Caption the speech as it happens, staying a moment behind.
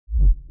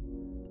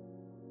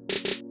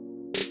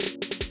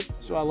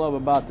what I love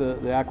about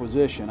the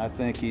acquisition. I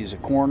think he's a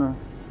corner.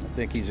 I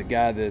think he's a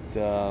guy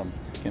that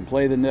can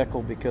play the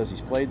nickel because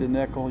he's played the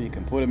nickel. You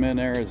can put him in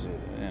there as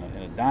in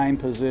a dime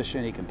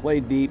position. He can play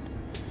deep.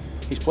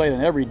 He's played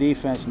in every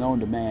defense known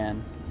to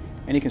man,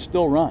 and he can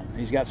still run.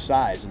 He's got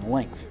size and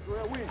length.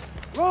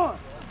 Run!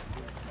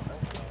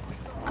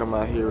 Come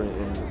out here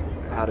and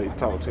how they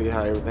talk to you,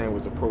 how everything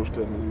was approached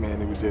to me,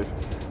 man, it was just,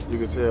 you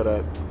could tell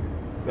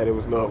that it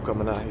was love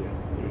coming out here,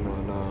 you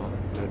know,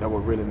 and that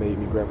what really made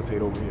me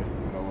gravitate over here,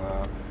 you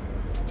know,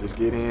 just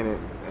get in it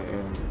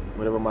and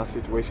whatever my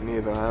situation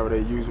is or however they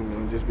use me,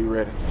 and just be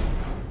ready.